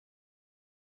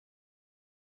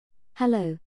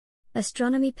Hello.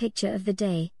 Astronomy picture of the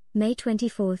day, May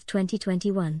 24,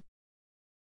 2021.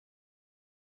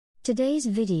 Today's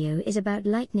video is about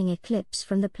lightning eclipse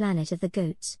from the planet of the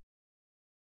goats.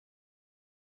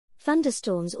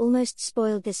 Thunderstorms almost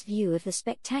spoiled this view of the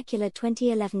spectacular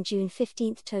 2011 June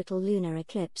 15 total lunar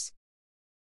eclipse.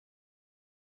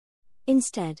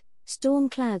 Instead, storm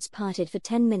clouds parted for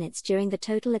 10 minutes during the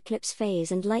total eclipse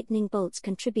phase and lightning bolts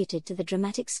contributed to the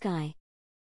dramatic sky.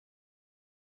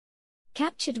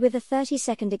 Captured with a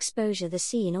 30-second exposure, the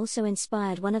scene also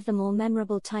inspired one of the more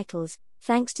memorable titles,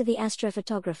 thanks to the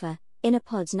astrophotographer, in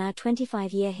APOD's now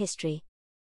 25-year history.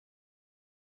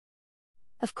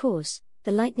 Of course,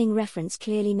 the lightning reference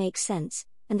clearly makes sense,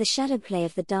 and the shadow play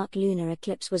of the dark lunar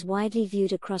eclipse was widely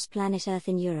viewed across planet Earth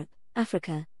in Europe,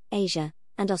 Africa, Asia,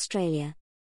 and Australia.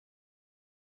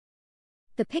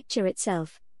 The picture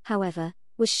itself, however,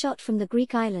 was shot from the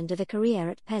Greek island of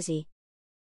Ikaria at Pezi.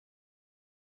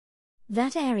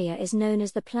 That area is known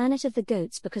as the planet of the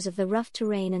goats because of the rough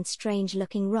terrain and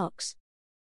strange-looking rocks.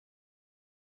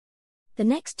 The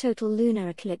next total lunar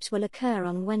eclipse will occur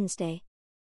on Wednesday.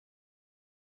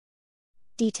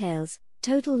 Details: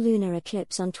 total lunar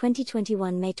eclipse on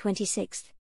 2021 May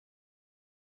 26.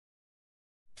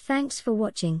 Thanks for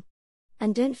watching.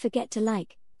 And don't forget to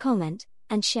like, comment,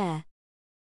 and share.